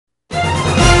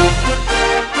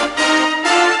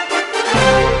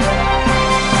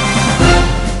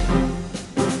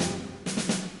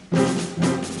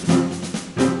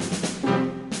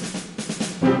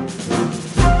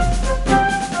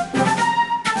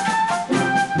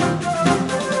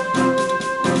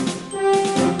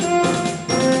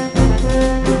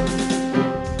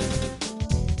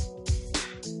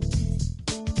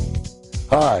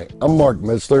I'm Mark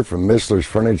Mitzler from Mitzler's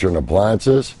Furniture and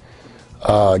Appliances.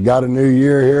 Got a new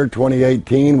year here,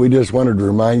 2018. We just wanted to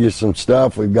remind you some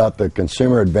stuff. We've got the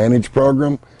Consumer Advantage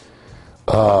Program.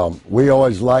 We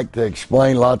always like to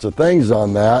explain lots of things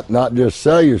on that, not just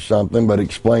sell you something, but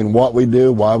explain what we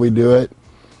do, why we do it.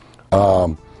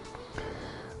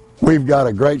 We've got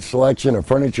a great selection of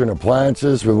furniture and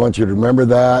appliances. We want you to remember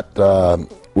that.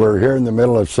 We're here in the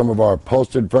middle of some of our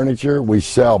upholstered furniture. We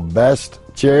sell Best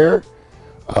Chair.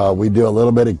 We do a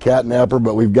little bit of catnapper,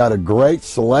 but we've got a great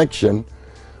selection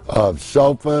of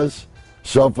sofas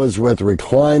with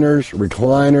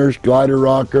recliners, glider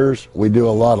rockers. We do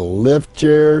a lot of lift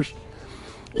chairs.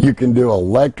 You can do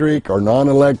electric or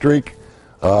non-electric.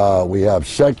 We have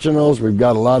sectionals. We've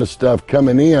got a lot of stuff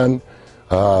coming in.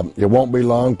 It won't be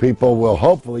long. People will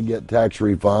hopefully get tax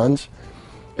refunds,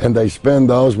 and they spend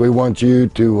those. We want you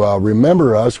to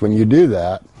remember us when you do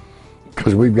that,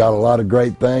 because we've got a lot of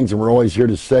great things, and we're always here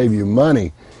to save you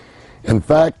money. In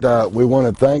fact, we want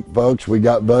to thank folks. We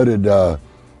got voted, I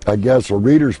guess, a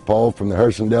reader's poll from the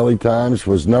Harrison Daily Times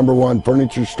was #1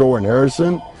 furniture store in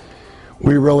Harrison.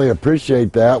 We really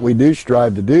appreciate that. We do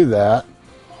strive to do that.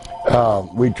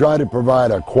 We try to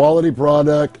provide a quality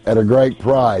product at a great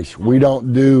price. We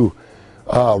don't do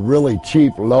really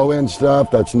cheap, low-end stuff.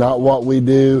 That's not what we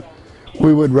do.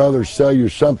 We would rather sell you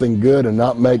something good and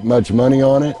not make much money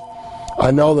on it. I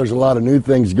know there's a lot of new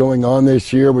things going on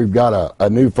this year. We've got a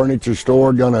new furniture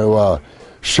store going to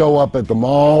show up at the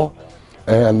mall,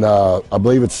 and I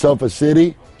believe it's Sofa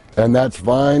City, and that's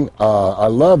fine. I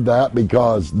love that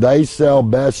because they sell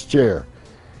Best Chair,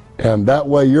 and that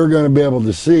way you're going to be able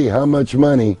to see how much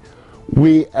money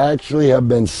we actually have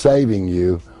been saving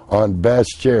you on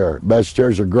Best Chair. Best Chair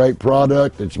is a great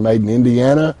product. It's made in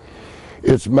Indiana.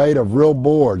 It's made of real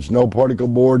boards, no particle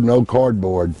board, no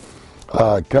cardboard.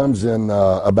 It comes in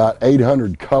about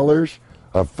 800 colors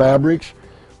of fabrics.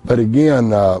 But again,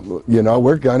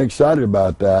 we're kind of excited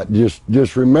about that.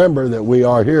 Just remember that we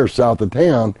are here south of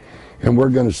town, and we're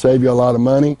going to save you a lot of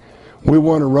money. We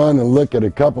want to run and look at a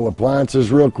couple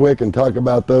appliances real quick and talk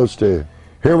about those too.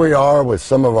 Here we are with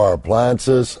some of our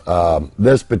appliances.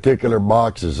 This particular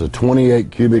box is a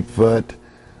 28 cubic foot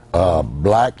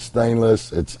black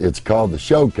stainless. It's called the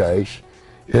Showcase.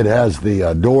 It has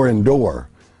the door-in-door.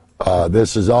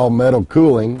 This is all metal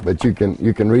cooling, but you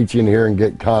can reach in here and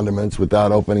get condiments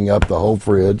without opening up the whole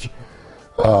fridge.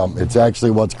 It's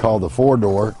actually what's called the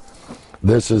 4-door.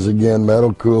 This is, again,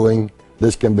 metal cooling.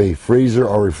 This can be freezer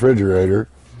or refrigerator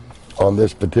on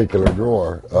this particular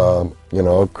drawer.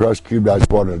 Crushed cubed ice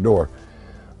water in the door.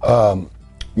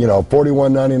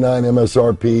 $41.99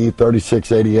 MSRP,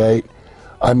 $36.88.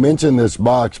 I mentioned this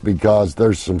box because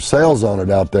there's some sales on it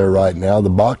out there right now. The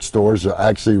box stores are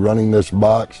actually running this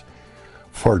box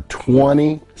for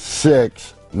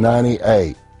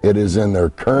 $26.98. It is in their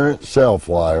current sale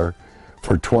flyer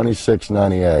for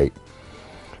 $26.98.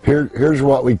 Here's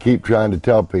what we keep trying to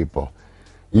tell people.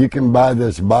 You can buy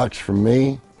this box from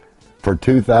me for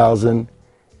 $2,099,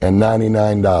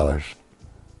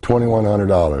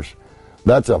 $2,100.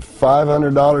 That's a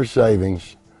 $500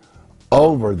 savings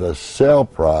over the sale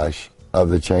price of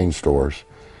the chain stores.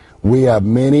 We have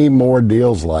many more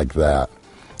deals like that.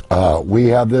 We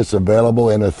have this available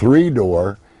in a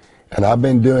 3-door, and I've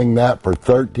been doing that for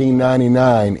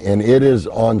 $13.99, and it is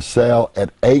on sale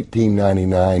at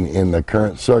 $18.99 in the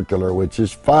current circular, which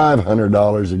is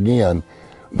 $500 again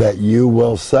that you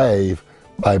will save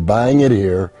by buying it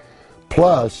here.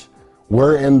 Plus,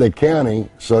 we're in the county,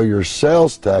 so your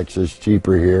sales tax is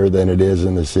cheaper here than it is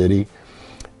in the city.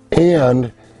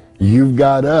 And you've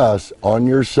got us on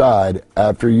your side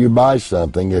after you buy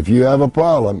something. If you have a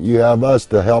problem, you have us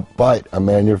to help fight a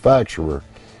manufacturer.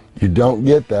 You don't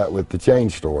get that with the chain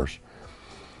stores.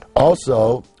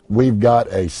 Also, we've got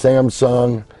a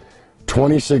Samsung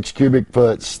 26 cubic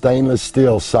foot stainless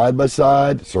steel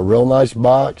side-by-side. It's a real nice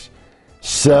box.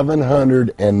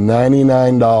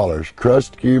 $799.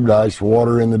 Crushed cubed ice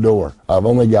water in the door. I've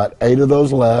only got 8 of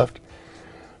those left.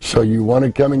 So you want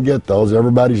to come and get those.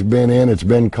 Everybody's been in. It's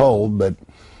been cold. But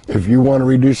if you want to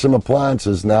reduce some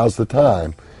appliances, now's the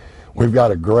time. We've got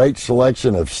a great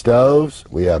selection of stoves.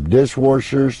 We have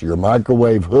dishwashers, your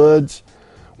microwave hoods.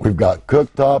 We've got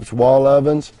cooktops, wall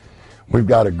ovens. We've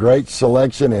got a great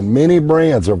selection and many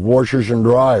brands of washers and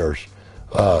dryers.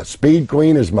 Speed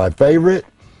Queen is my favorite.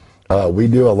 We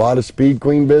do a lot of Speed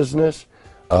Queen business.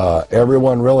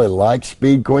 Everyone really likes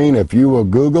Speed Queen. If you will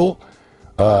Google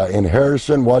in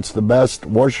Harrison, what's the best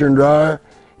washer and dryer,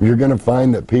 you're going to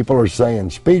find that people are saying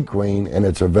Speed Queen, and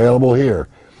it's available here.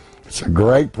 It's a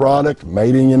great product,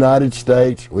 made in the United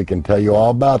States. We can tell you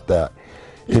all about that.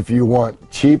 If you want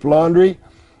cheap laundry,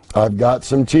 I've got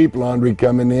some cheap laundry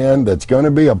coming in that's going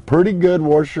to be a pretty good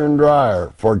washer and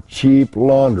dryer for cheap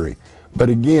laundry. But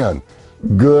again,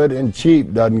 good and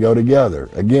cheap doesn't go together.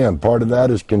 Again, part of that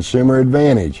is consumer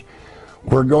advantage.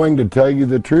 We're going to tell you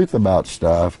the truth about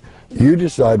stuff. You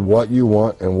decide what you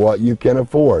want and what you can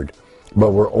afford.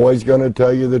 But we're always going to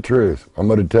tell you the truth. I'm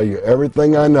going to tell you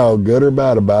everything I know, good or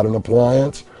bad, about an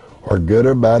appliance or good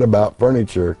or bad about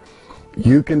furniture.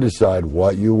 You can decide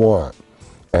what you want.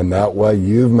 And that way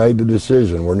you've made the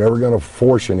decision. We're never going to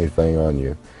force anything on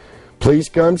you. Please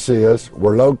come see us.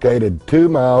 We're located 2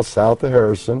 miles south of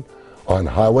Harrison on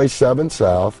Highway 7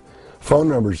 South. Phone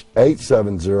number is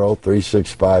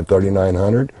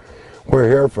 870-365-3900. We're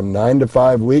here from 9 to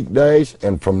 5 weekdays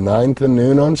and from 9 to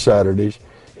noon on Saturdays.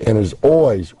 And as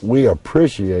always, we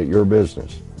appreciate your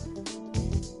business.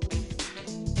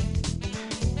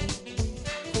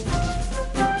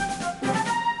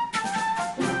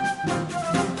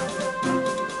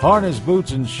 Harness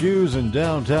Boots and Shoes in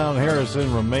downtown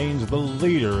Harrison remains the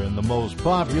leader in the most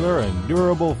popular and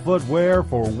durable footwear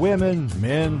for women,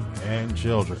 men, and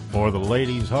children. For the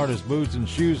ladies, Harness Boots and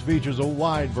Shoes features a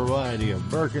wide variety of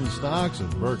Birkenstocks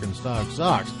and Birkenstock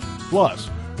socks, plus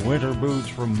winter boots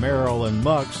from Merrell and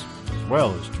Mucks, as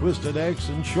well as Twisted X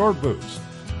and short boots.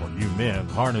 For you men,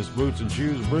 Harness Boots and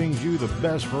Shoes brings you the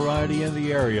best variety in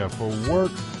the area for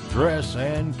work, dress,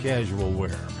 and casual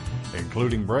wear,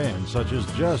 including brands such as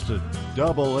Justin,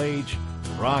 Double H,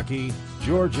 Rocky,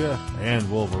 Georgia, and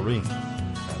Wolverine.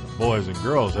 And the boys and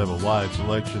girls have a wide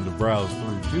selection to browse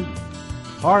through too.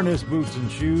 Harness Boots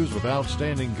and Shoes with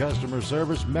outstanding customer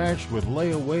service matched with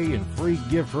layaway and free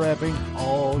gift wrapping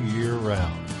all year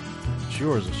round.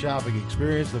 Ensures a shopping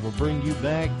experience that will bring you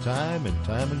back time and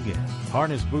time again.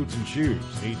 Harness Boots and Shoes,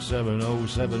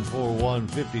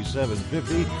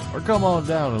 870-741-5750, or come on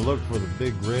down and look for the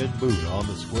big red boot on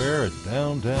the square at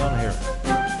downtown Harrison.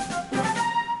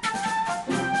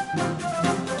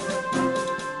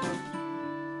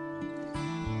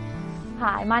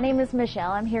 Hi, my name is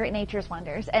Michelle. I'm here at Nature's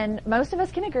Wonders, and most of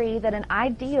us can agree that an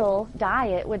ideal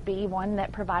diet would be one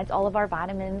that provides all of our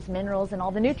vitamins, minerals, and all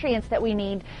the nutrients that we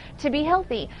need to be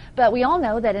healthy. But we all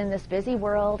know that in this busy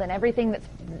world and everything that's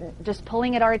just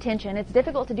pulling at our attention, it's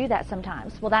difficult to do that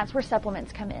sometimes. Well, that's where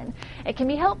supplements come in. It can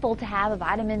be helpful to have a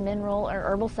vitamin, mineral, or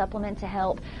herbal supplement to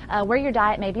help where your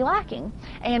diet may be lacking.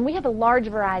 And we have a large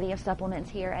variety of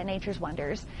supplements here at Nature's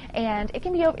Wonders, and it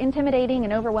can be intimidating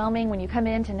and overwhelming when you come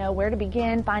in to know where to begin,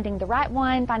 finding the right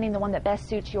one, finding the one that best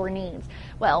suits your needs.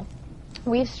 Well,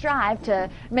 we've strived to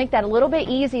make that a little bit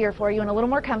easier for you and a little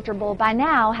more comfortable by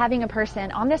now having a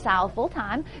person on this aisle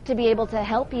full-time to be able to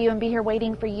help you and be here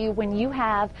waiting for you when you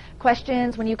have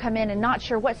questions, when you come in and not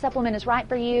sure what supplement is right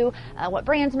for you, what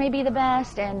brands may be the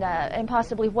best, and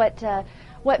possibly what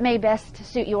may best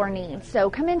suit your needs.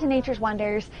 So come into Nature's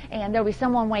Wonders, and there'll be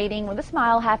someone waiting with a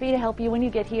smile, happy to help you when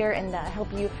you get here and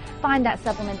help you find that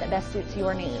supplement that best suits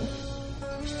your needs.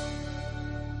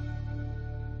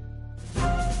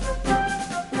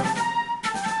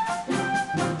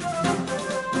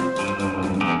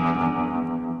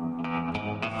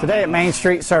 Today at Main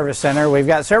Street Service Center, we've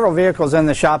got several vehicles in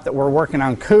the shop that we're working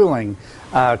on coolant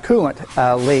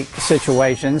leak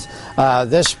situations.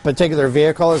 This particular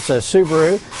vehicle is a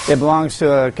Subaru. It belongs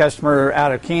to a customer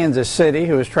out of Kansas City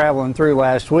who was traveling through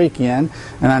last weekend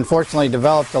and unfortunately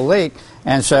developed a leak.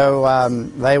 And so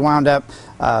they wound up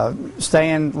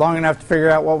staying long enough to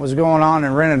figure out what was going on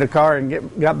and rented a car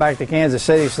and got back to Kansas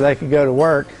City so they could go to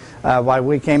work. While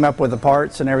we came up with the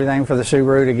parts and everything for the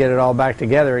Subaru to get it all back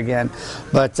together again.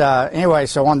 But anyway,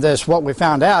 so on this, what we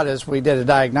found out is we did a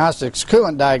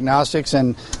coolant diagnostics,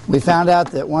 and we found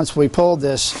out that once we pulled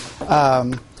this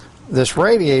this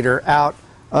radiator out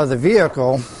of the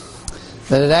vehicle,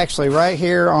 that it actually right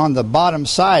here on the bottom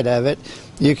side of it,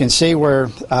 you can see where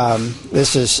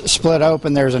this is split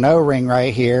open. There's an O-ring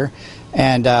right here,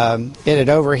 and it had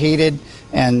overheated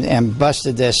and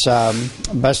busted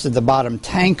the bottom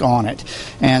tank on it.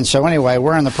 And so anyway,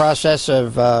 we're in the process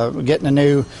of getting a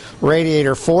new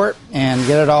radiator for it and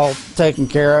get it all taken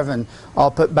care of and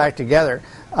all put back together.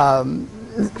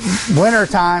 Winter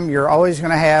time, you're always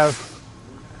going to have,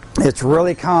 it's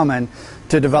really common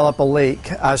to develop a leak,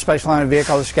 especially on a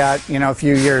vehicle that's got, a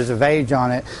few years of age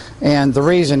on it. And the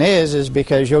reason is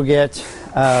because you'll get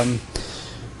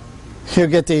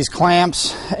these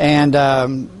clamps, and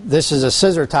this is a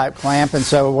scissor type clamp, and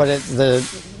so what the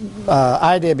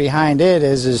idea behind it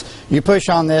is you push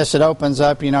on this, it opens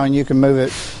up, and you can move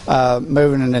it,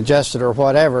 move it and adjust it or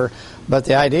whatever. But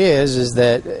the idea is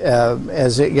that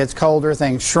as it gets colder,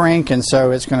 things shrink, and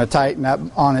so it's going to tighten up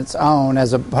on its own,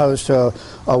 as opposed to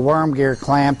a worm gear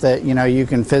clamp that you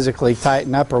can physically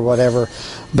tighten up or whatever.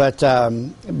 But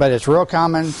it's real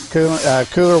common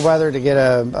cooler weather to get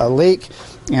a leak.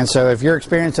 And so if you're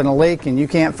experiencing a leak and you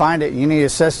can't find it, you need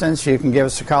assistance, you can give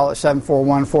us a call at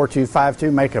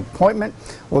 741-4252. Make an appointment.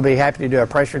 We'll be happy to do a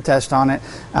pressure test on it.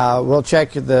 We'll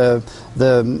check the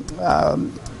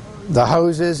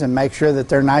hoses and make sure that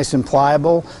they're nice and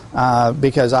pliable,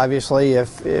 because obviously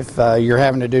if you're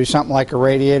having to do something like a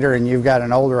radiator and you've got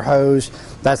an older hose,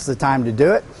 that's the time to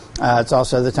do it. It's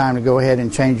also the time to go ahead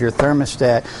and change your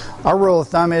thermostat. Our rule of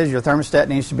thumb is your thermostat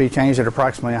needs to be changed at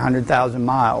approximately 100,000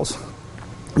 miles.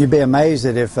 You'd be amazed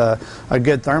that if a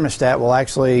good thermostat will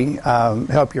actually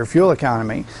help your fuel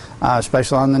economy,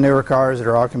 especially on the newer cars that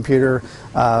are all computer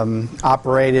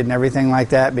operated and everything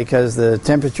like that, because the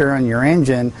temperature on your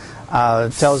engine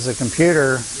tells the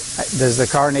computer, does the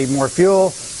car need more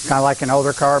fuel? Kind of like an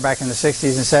older car back in the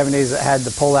 60s and 70s that had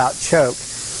the pull-out choke.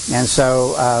 And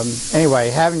so anyway,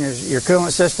 having your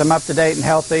coolant system up to date and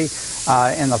healthy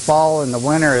in the fall and the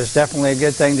winter is definitely a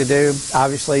good thing to do.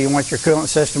 Obviously, you want your coolant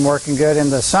system working good in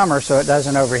the summer so it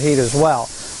doesn't overheat as well.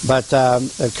 But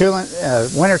the coolant,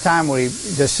 wintertime, we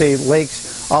just see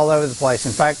leaks all over the place.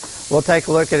 In fact, we'll take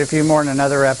a look at a few more in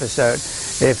another episode.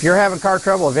 If you're having car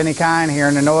trouble of any kind,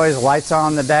 hearing the noise, lights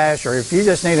on the dash, or if you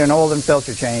just need an oil and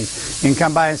filter change, you can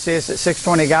come by and see us at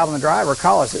 620 Goblin Drive or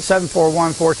call us at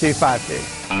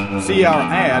 741-4252. See our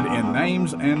ad in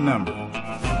names and numbers.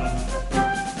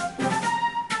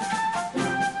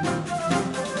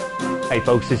 Hey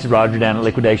folks, this is Roger down at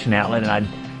Liquidation Outlet, and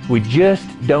we just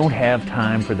don't have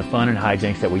time for the fun and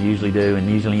hijinks that we usually do and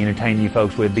usually entertain you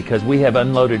folks with, because we have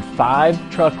unloaded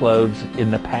 5 truckloads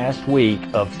in the past week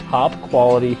of top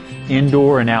quality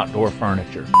indoor and outdoor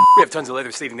furniture. We have tons of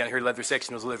leather seating down here, leather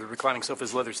sectionals, leather reclining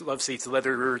sofas, leather love seats,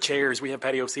 leather chairs. We have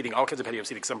patio seating, all kinds of patio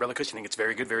seating, umbrella cushioning. It's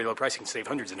very good, very low pricing. Save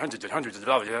hundreds and hundreds and hundreds of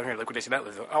dollars down here at Liquidation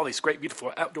Outlet. All these great,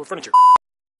 beautiful outdoor furniture.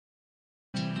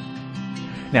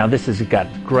 Now this has got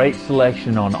great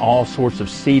selection on all sorts of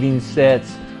seating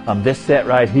sets. This set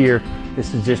right here,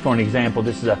 this is just for an example.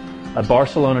 This is a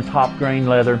Barcelona top grain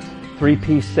leather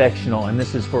 3-piece sectional, and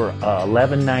this is for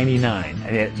 $11.99,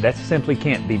 and that simply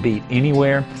can't be beat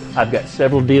anywhere. I've got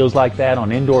several deals like that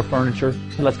on indoor furniture.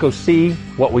 Let's go see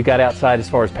what we got outside as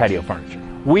far as patio furniture.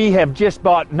 We have just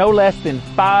bought no less than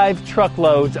 5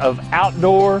 truckloads of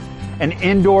outdoor and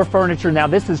indoor furniture. Now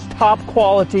this is top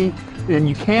quality, and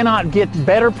you cannot get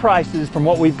better prices from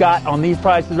what we've got on these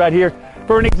prices right here.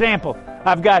 For an example,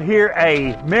 I've got here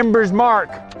a Members Mark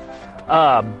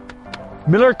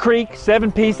Miller Creek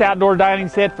 7-piece outdoor dining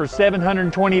set for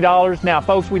 $720. Now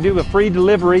folks, we do a free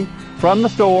delivery from the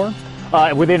store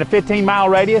within a 15-mile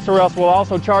radius, or else we'll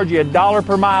also charge you $1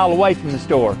 per mile away from the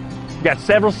store. We've got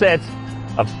several sets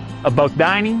of both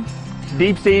dining,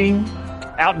 deep seating,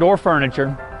 outdoor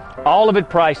furniture, all of it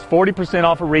priced 40%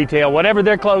 off of retail. Whatever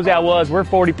their closeout was, we're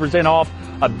 40% off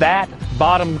of that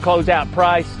bottom closeout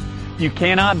price. You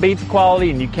cannot beat the quality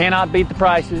and you cannot beat the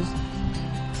prices.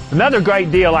 Another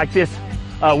great deal like this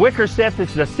wicker set.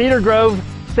 This is a Cedar Grove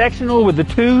sectional with the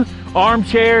 2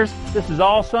 armchairs. This is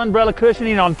all sunbrella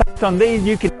cushioning. On these,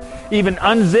 you can even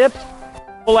unzip,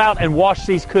 pull out, and wash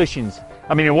these cushions.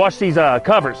 Wash these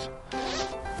covers.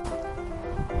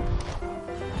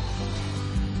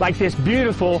 Like this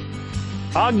beautiful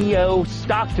Agio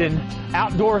Stockton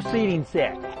outdoor seating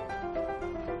set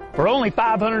for only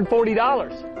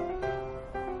 $540.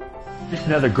 Just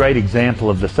another great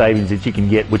example of the savings that you can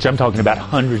get, which I'm talking about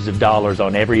hundreds of dollars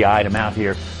on every item out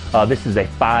here. This is a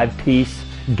 5-piece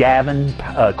Gavin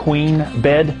queen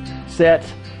bed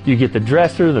set. You get the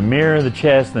dresser, the mirror, the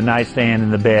chest, the nightstand,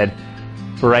 and the bed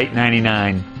for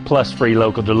 $8.99 plus free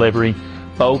local delivery.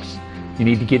 Folks, you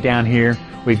need to get down here.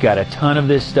 We've got a ton of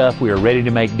this stuff. We are ready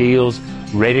to make deals,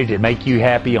 ready to make you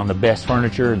happy on the best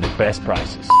furniture and the best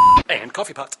prices. And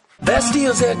coffee pots. Best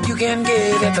deals that you can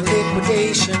get at the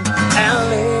Liquidation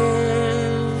Outlet.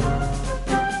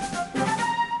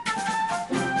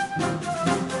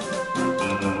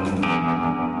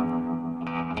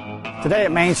 Today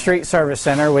at Main Street Service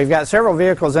Center, we've got several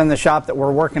vehicles in the shop that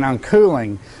we're working on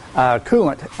coolant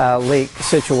leak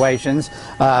situations.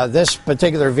 This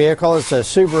particular vehicle is a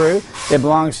Subaru. It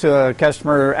belongs to a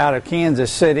customer out of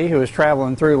Kansas City who was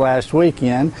traveling through last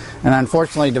weekend and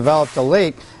unfortunately developed a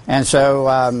leak. And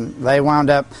so they wound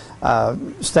up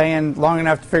staying long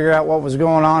enough to figure out what was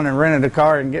going on and rented a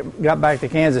car and got back to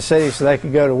Kansas City so they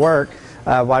could go to work.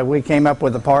 why we came up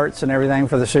with the parts and everything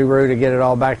for the Subaru to get it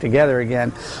all back together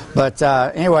again. But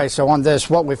anyway, so on this,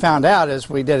 what we found out is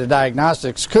we did a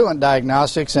coolant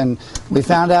diagnostics, and we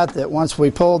found out that once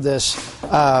we pulled this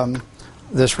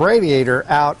this radiator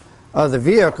out of the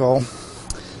vehicle,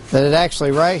 that it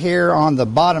actually right here on the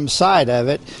bottom side of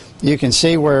it, you can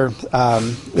see where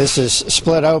this is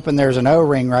split open. There's an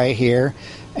O-ring right here,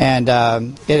 and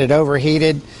it had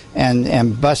overheated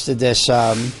and busted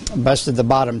the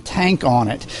bottom tank on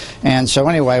it. And so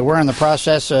anyway, we're in the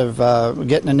process of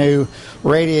getting a new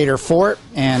radiator for it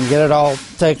and get it all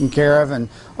taken care of and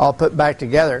all put back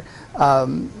together.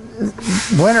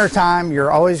 Winter time,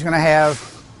 you're always going to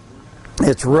have,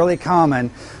 it's really common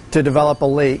to develop a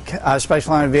leak,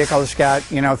 especially on a vehicle that's got,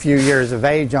 you know, a few years of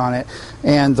age on it.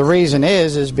 And the reason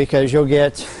is because you'll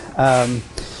get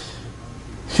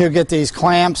these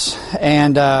clamps,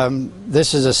 and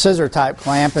this is a scissor type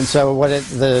clamp, and so what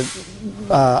the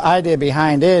idea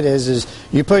behind it is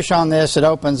you push on this, it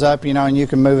opens up, you know, and you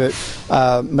can move it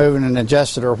and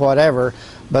adjust it or whatever.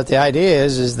 But the idea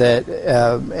is that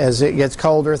as it gets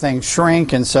colder, things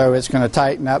shrink, and so it's going to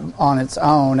tighten up on its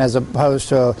own, as opposed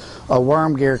to a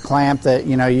worm gear clamp that,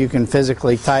 you know, you can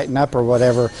physically tighten up or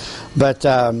whatever. But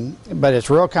it's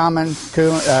real common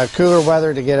cooler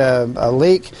weather to get a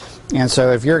leak. And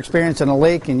so if you're experiencing a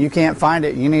leak and you can't find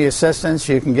it, you need assistance,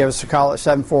 you can give us a call at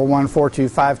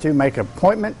 741-4252, make an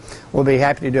appointment. We'll be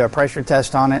happy to do a pressure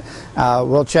test on it.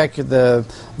 We'll check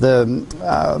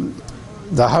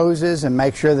the hoses and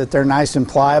make sure that they're nice and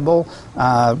pliable,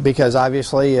 because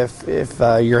obviously if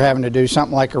you're having to do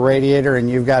something like a radiator and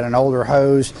you've got an older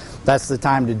hose, that's the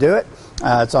time to do it.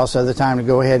 It's also the time to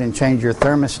go ahead and change your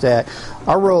thermostat.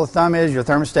 Our rule of thumb is your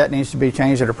thermostat needs to be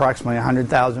changed at approximately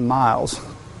 100,000 miles.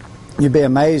 You'd be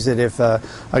amazed that if a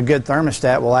good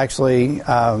thermostat will actually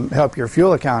help your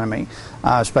fuel economy,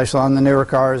 especially on the newer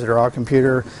cars that are all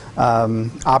computer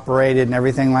operated and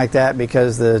everything like that,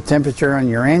 because the temperature on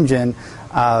your engine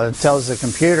tells the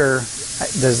computer,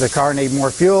 does the car need more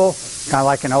fuel? Kind of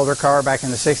like an older car back in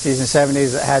the 60s and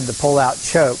 70s that had the pull-out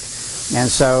choke. And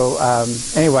so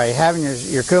anyway, having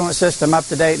your coolant system up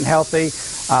to date and healthy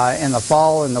in the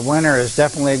fall and the winter is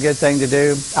definitely a good thing to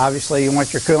do. Obviously, you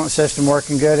want your coolant system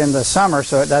working good in the summer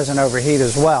so it doesn't overheat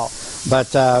as well. But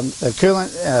the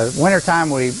coolant, wintertime,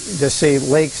 we just see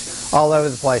leaks all over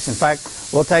the place. In fact,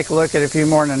 we'll take a look at a few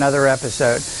more in another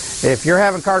episode. If you're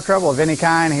having car trouble of any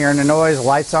kind, hearing the noise,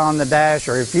 lights on the dash,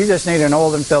 or if you just need an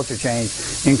oil and filter change,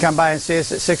 you can come by and see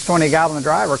us at 620 Goblin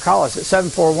Drive or call us at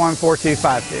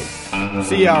 741-4252.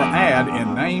 See our ad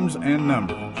in names and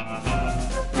numbers.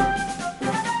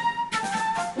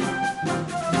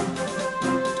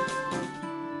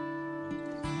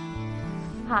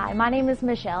 Hi, my name is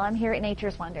Michelle. I'm here at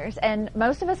Nature's Wonders, and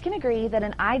most of us can agree that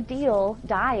an ideal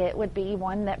diet would be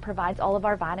one that provides all of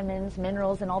our vitamins,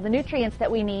 minerals, and all the nutrients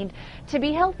that we need to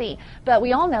be healthy. But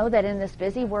we all know that in this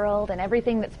busy world and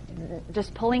everything that's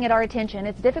just pulling at our attention,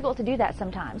 it's difficult to do that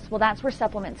sometimes. Well, that's where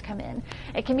supplements come in.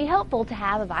 It can be helpful to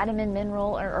have a vitamin,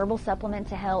 mineral, or herbal supplement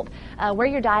to help where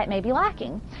your diet may be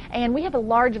lacking. And we have a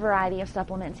large variety of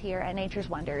supplements here at Nature's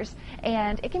Wonders,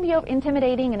 and it can be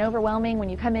intimidating and overwhelming when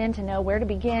you come in to know where to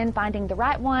begin, finding the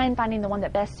right one, finding the one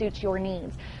that best suits your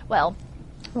needs. Well,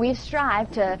 we've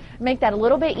strived to make that a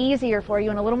little bit easier for you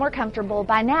and a little more comfortable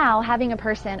by now having a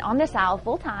person on this aisle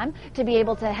full-time to be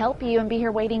able to help you and be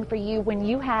here waiting for you when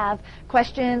you have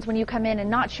questions, when you come in and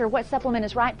not sure what supplement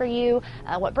is right for you,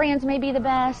 what brands may be the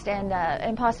best,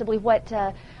 and possibly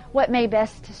what may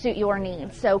best suit your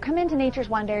needs. So come into Nature's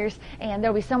Wonders, and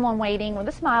there'll be someone waiting with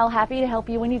a smile, happy to help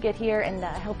you when you get here and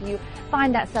help you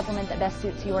find that supplement that best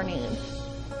suits your needs.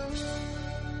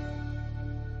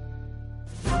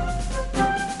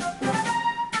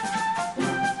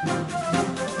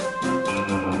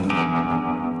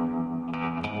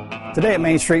 Today at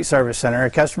Main Street Service Center, a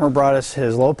customer brought us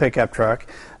his little pickup truck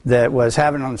that was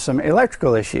having some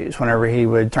electrical issues. Whenever he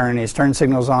would turn his turn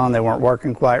signals on, they weren't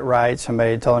working quite right.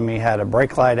 Somebody told him he had a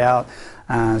brake light out.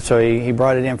 So he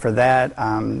brought it in for that.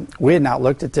 We had not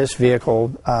looked at this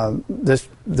vehicle,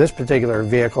 this particular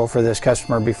vehicle for this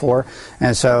customer before,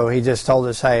 and so he just told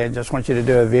us, hey, I just want you to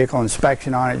do a vehicle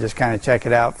inspection on it, just kind of check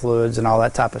it out, fluids and all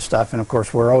that type of stuff. And of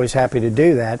course, we're always happy to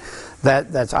do that.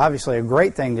 That's obviously a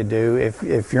great thing to do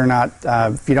if you're not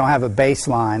if you don't have a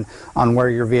baseline on where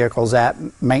your vehicle's at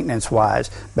maintenance-wise,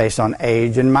 based on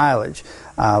age and mileage.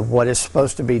 What is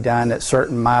supposed to be done at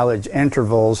certain mileage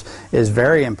intervals is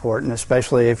very important,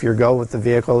 especially if your goal with the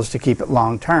vehicle is to keep it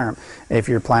long term. If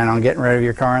you're planning on getting rid of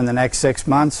your car in the next 6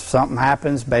 months, something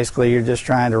happens, basically you're just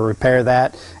trying to repair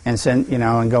that and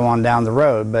and go on down the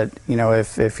road. But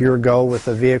if your goal with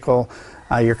the vehicle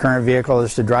your current vehicle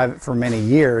is to drive it for many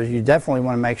years, you definitely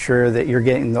want to make sure that you're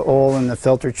getting the oil and the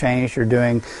filter changed, you're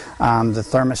doing the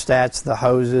thermostats, the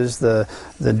hoses, the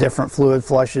different fluid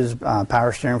flushes,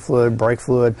 power steering fluid, brake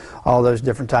fluid, all those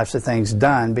different types of things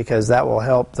done, because that will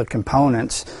help the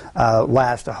components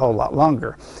last a whole lot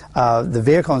longer. The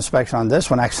vehicle inspection on this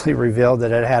one actually revealed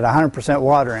that it had 100%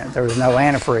 water in it. There was no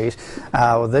antifreeze.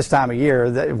 This time of year,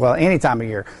 any time of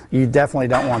year, you definitely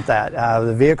don't want that.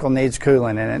 The vehicle needs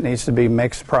coolant, and it needs to be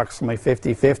mixed approximately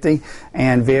 50-50,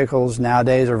 and vehicles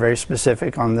nowadays are very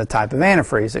specific on the type of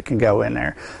antifreeze that can go in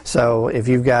there. So if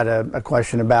you've got a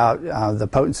question about the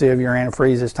potency of your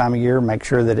antifreeze this time of year, make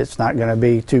sure that it's not going to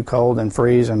be too cold and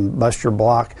freeze and bust your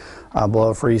block, blow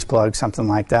a freeze plug, something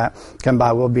like that. Come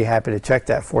by, we'll be happy to check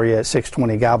that for you at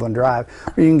 620 Goblin Drive,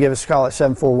 or you can give us a call at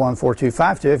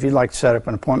 741-4252 if you'd like to set up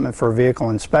an appointment for a vehicle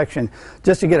inspection,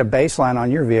 just to get a baseline on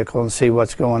your vehicle and see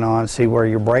what's going on, see where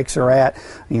your brakes are at,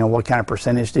 what kind of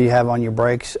percentage do you have on your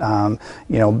brakes,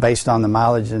 based on the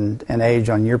mileage and age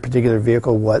on your particular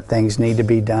vehicle, what things need to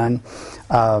be done.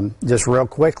 Just real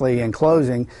quickly in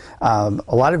closing, a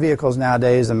lot of vehicles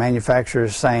nowadays, the manufacturer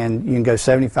is saying you can go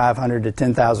 7,500 to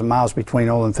 10,000 miles between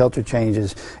oil and filter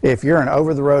changes. If you're an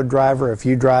over-the-road driver, if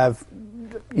you drive,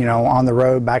 on the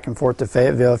road back and forth to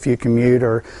Fayetteville, if you commute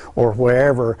or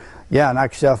wherever,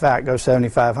 knock yourself out, go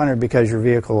 7,500 because your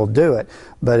vehicle will do it.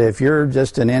 But if you're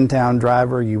just an in-town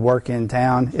driver, you work in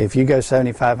town, if you go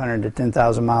 7,500 to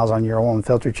 10,000 miles on your oil and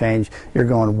filter change, you're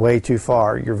going way too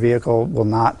far. Your vehicle will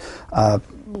not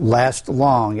last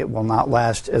long. It will not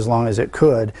last as long as it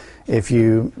could if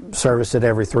you service it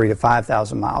every 3,000 to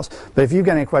 5,000 miles. But if you've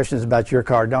got any questions about your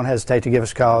car, don't hesitate to give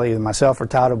us a call. Either myself or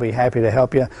Todd will be happy to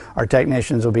help you. Our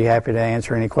technicians will be happy to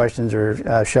answer any questions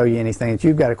or show you anything that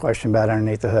you've got a question about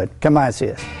underneath the hood. Come by and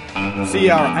see us. See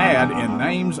our ad in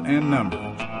Names and Numbers.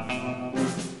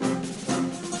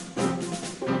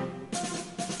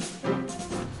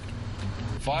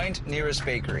 Find nearest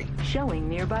bakery. Showing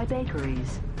nearby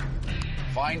bakeries.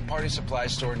 Find party supply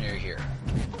store near here.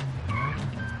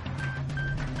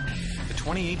 The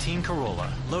 2018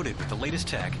 Corolla, loaded with the latest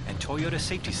tech and Toyota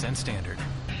Safety Sense standard.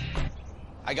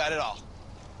 I got it all.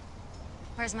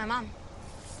 Where's my mom?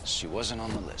 She wasn't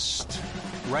on the list.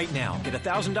 Right now, get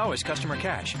 $1,000 customer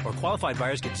cash, or qualified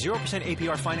buyers get 0%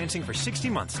 APR financing for 60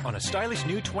 months on a stylish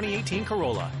new 2018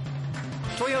 Corolla.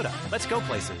 Toyota, let's go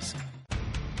places.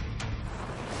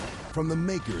 From the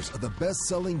makers of the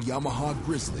best-selling Yamaha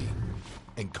Grizzly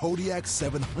and Kodiak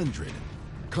 700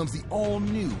 comes the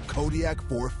all-new Kodiak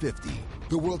 450,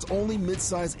 the world's only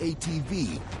midsize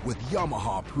ATV with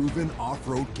Yamaha-proven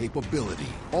off-road capability,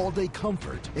 all-day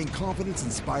comfort, and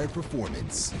confidence-inspired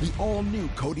performance. The all-new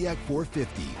Kodiak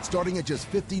 450, starting at just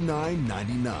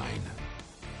 $59.99.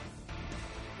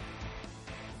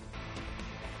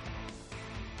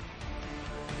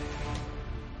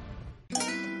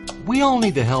 We all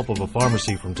need the help of a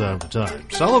pharmacy from time to time.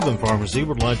 Sullivan Pharmacy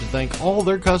would like to thank all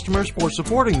their customers for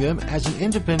supporting them as an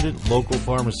independent local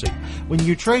pharmacy. When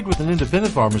you trade with an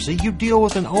independent pharmacy, you deal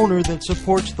with an owner that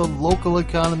supports the local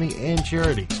economy and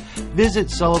charities. Visit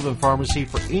Sullivan Pharmacy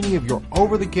for any of your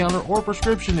over-the-counter or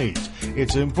prescription needs.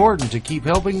 It's important to keep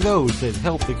helping those that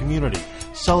help the community.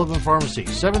 Sullivan Pharmacy,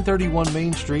 731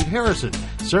 Main Street, Harrison,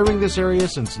 serving this area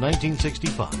since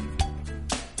 1965.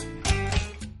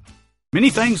 Many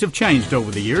things have changed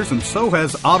over the years, and so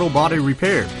has auto body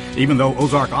repair. Even though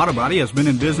Ozark Auto Body has been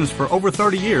in business for over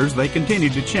 30 years, they continue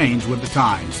to change with the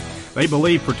times. They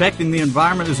believe protecting the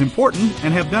environment is important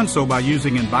and have done so by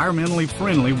using environmentally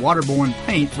friendly waterborne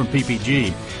paint from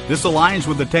PPG. This aligns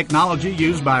with the technology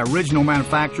used by original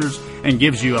manufacturers and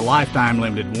gives you a lifetime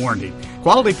limited warranty.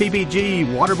 Quality PPG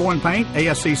waterborne paint,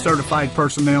 ASC certified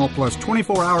personnel, plus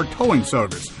 24-hour towing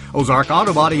service. Ozark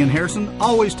Auto Body in Harrison,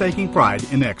 always taking pride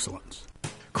in excellence.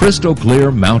 Crystal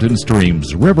clear mountain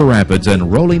streams, river rapids,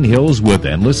 and rolling hills with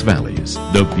endless valleys.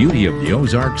 The beauty of the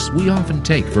Ozarks we often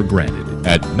take for granted.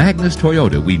 At Magnus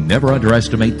Toyota, we never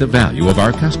underestimate the value of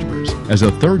our customers. As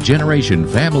a third-generation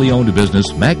family-owned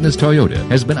business, Magnus Toyota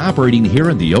has been operating here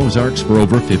in the Ozarks for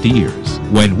over 50 years.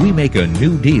 When we make a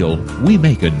new deal, we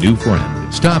make a new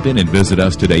friend. Stop in and visit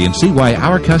us today and see why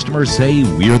our customers say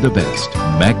we're the best.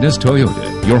 Magnus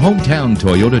Toyota, your hometown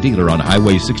Toyota dealer on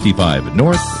Highway 65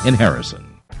 North in Harrison.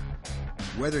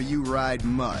 Whether you ride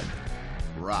mud,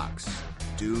 rocks,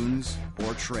 dunes,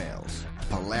 or trails,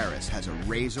 Polaris has a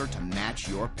razor to match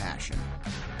your passion.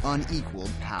 Unequaled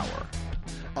power,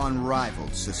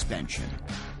 unrivaled suspension,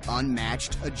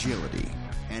 unmatched agility,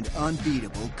 and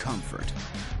unbeatable comfort.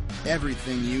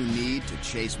 Everything you need to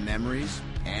chase memories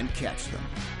and catch them.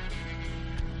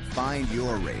 Find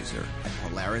your razor at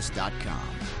Polaris.com.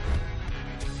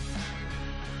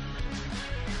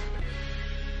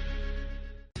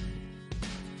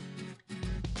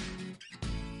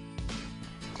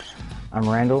 I'm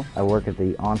Randall. I work at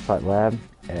the on-site lab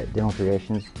at Dental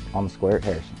Creations on the Square at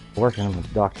Harrison. Working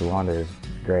with Dr. Wanda is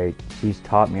great. She's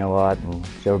taught me a lot and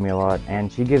showed me a lot,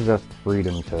 and she gives us the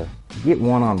freedom to get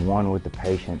one-on-one with the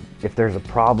patient. If there's a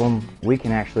problem, we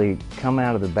can actually come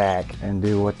out of the back and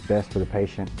do what's best for the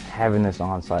patient. Having this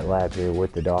on-site lab here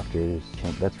with the doctors,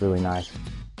 that's really nice.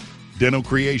 Dental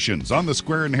Creations on the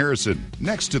Square in Harrison,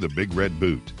 next to the Big Red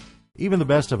Boot. Even the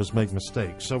best of us make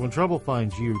mistakes, so when trouble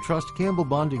finds you, trust Campbell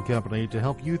Bonding Company to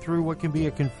help you through what can be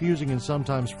a confusing and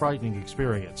sometimes frightening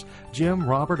experience. Jim,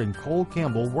 Robert, and Cole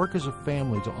Campbell work as a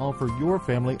family to offer your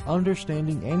family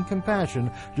understanding and compassion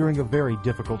during a very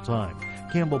difficult time.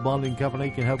 Campbell Bonding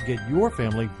Company can help get your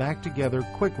family back together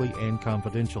quickly and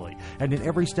confidentially. And in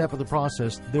every step of the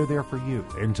process, they're there for you.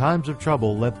 In times of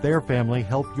trouble, let their family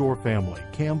help your family.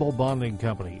 Campbell Bonding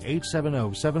Company,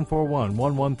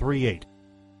 870-741-1138.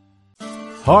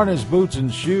 Harness, Boots,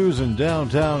 and Shoes in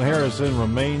downtown Harrison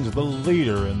remains the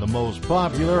leader in the most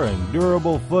popular and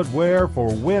durable footwear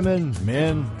for women,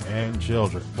 men, and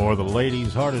children. For the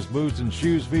ladies, Harness, Boots, and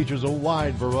Shoes features a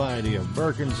wide variety of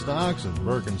Birkenstocks and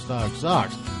Birkenstock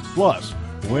socks, plus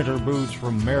winter boots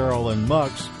from Merrill and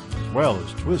Mucks, as well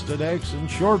as Twisted X and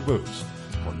short boots.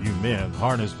 For you men,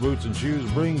 Harness, Boots, and Shoes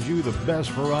brings you the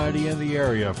best variety in the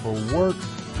area for work,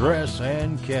 dress,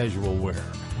 and casual wear,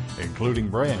 including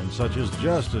brands such as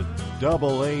Justin,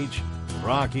 Double H,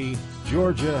 Rocky,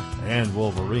 Georgia, and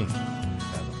Wolverine.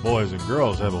 And the boys and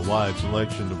girls have a wide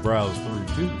selection to browse through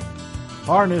too.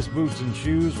 Harness, Boots, and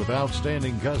Shoes with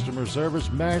outstanding customer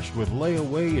service matched with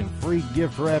layaway and free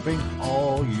gift wrapping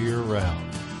all year round.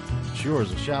 Sure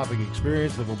is a shopping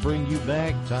experience that will bring you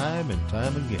back time and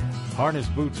time again. Harness,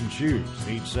 Boots, and Shoes,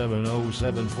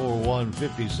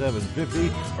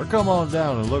 870-741-5750, or come on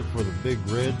down and look for the Big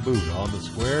Red Boot on the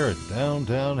Square in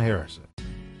downtown Harrison.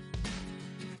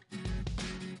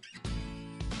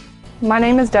 My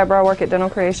name is Deborah. I work at Dental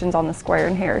Creations on the Square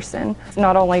in Harrison.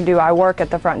 Not only do I work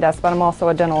at the front desk, but I'm also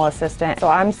a dental assistant. So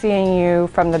I'm seeing you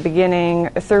from the beginning,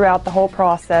 throughout the whole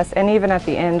process, and even at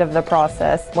the end of the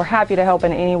process. We're happy to help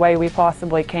in any way we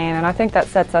possibly can, and I think that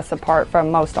sets us apart from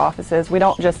most offices. We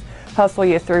don't just hustle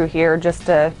you through here just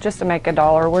to make a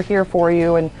dollar. We're here for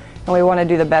you, and we want to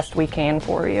do the best we can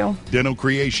for you. Dental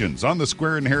Creations on the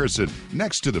Square in Harrison,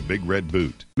 next to the Big Red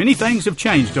Boot. Many things have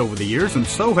changed over the years, and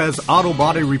so has auto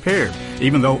body repair.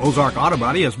 Even though Ozark Auto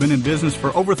Body has been in business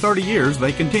for over 30 years,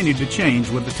 they continue to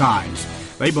change with the times.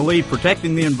 They believe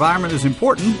protecting the environment is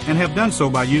important and have done so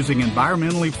by using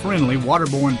environmentally friendly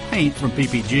waterborne paint from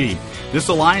PPG. This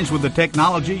aligns with the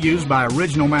technology used by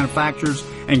original manufacturers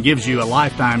and gives you a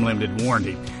lifetime limited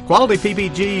warranty. Quality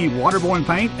PPG waterborne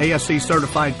paint, ASC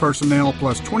certified personnel,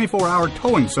 plus 24-hour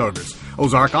towing service.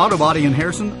 Ozark Auto Body in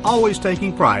Harrison, always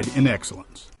taking pride in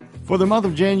excellence. For the month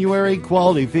of January,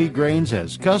 Quality Feed Grains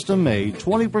has custom-made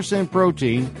 20%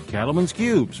 protein Cattleman's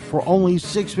Cubes for only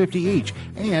 $6.50 each,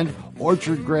 and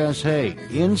Orchard Grass Hay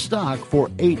in stock for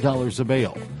 $8 a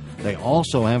bale. They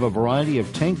also have a variety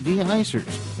of tank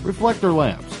de-icers, reflector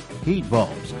lamps, heat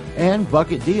bulbs, and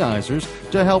bucket de-icers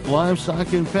to help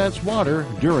livestock and pets water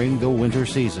during the winter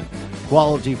season.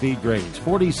 Quality Feed Grains,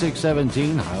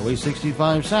 4617 Highway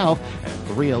 65 South and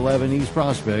 311 East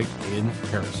Prospect in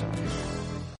Harrison.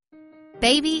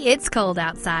 Baby, it's cold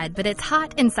outside, but it's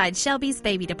hot inside Shelby's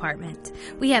baby department.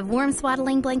 We have warm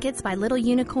swaddling blankets by Little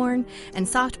Unicorn and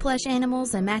soft plush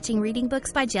animals and matching reading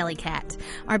books by Jellycat.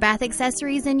 Our bath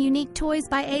accessories and unique toys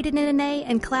by Aiden and Anae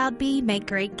and Cloud Bee make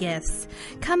great gifts.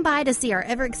 Come by to see our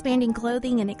ever-expanding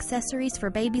clothing and accessories for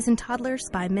babies and toddlers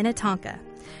by Minnetonka.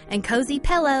 And cozy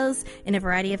pillows in a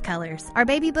variety of colors. Our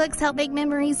baby books help make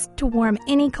memories to warm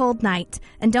any cold night.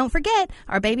 And don't forget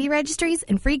our baby registries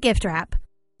and free gift wrap.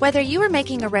 Whether you are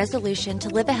making a resolution to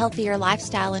live a healthier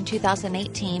lifestyle in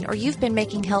 2018 or you've been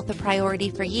making health a priority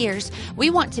for years,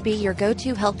 we want to be your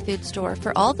go-to health food store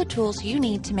for all the tools you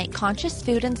need to make conscious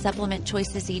food and supplement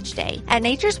choices each day. At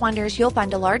Nature's Wonders, you'll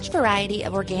find a large variety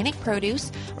of organic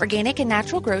produce, organic and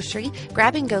natural grocery,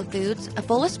 grab-and-go foods, a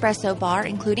full espresso bar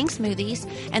including smoothies,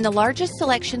 and the largest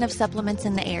selection of supplements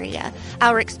in the area.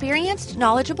 Our experienced,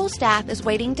 knowledgeable staff is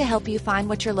waiting to help you find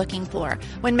what you're looking for.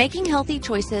 When making healthy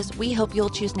choices, we hope you'll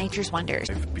choose Nature's Wonders.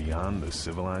 Beyond the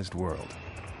civilized world.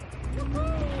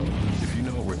 If you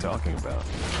know what we're talking about,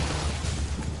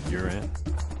 you're in.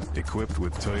 Equipped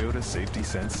with Toyota Safety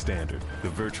Sense Standard, the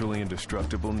virtually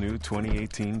indestructible new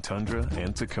 2018 Tundra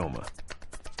and Tacoma.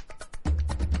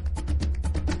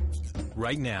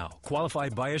 Right now,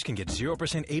 qualified buyers can get 0%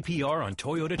 APR on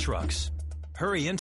Toyota trucks. Hurry in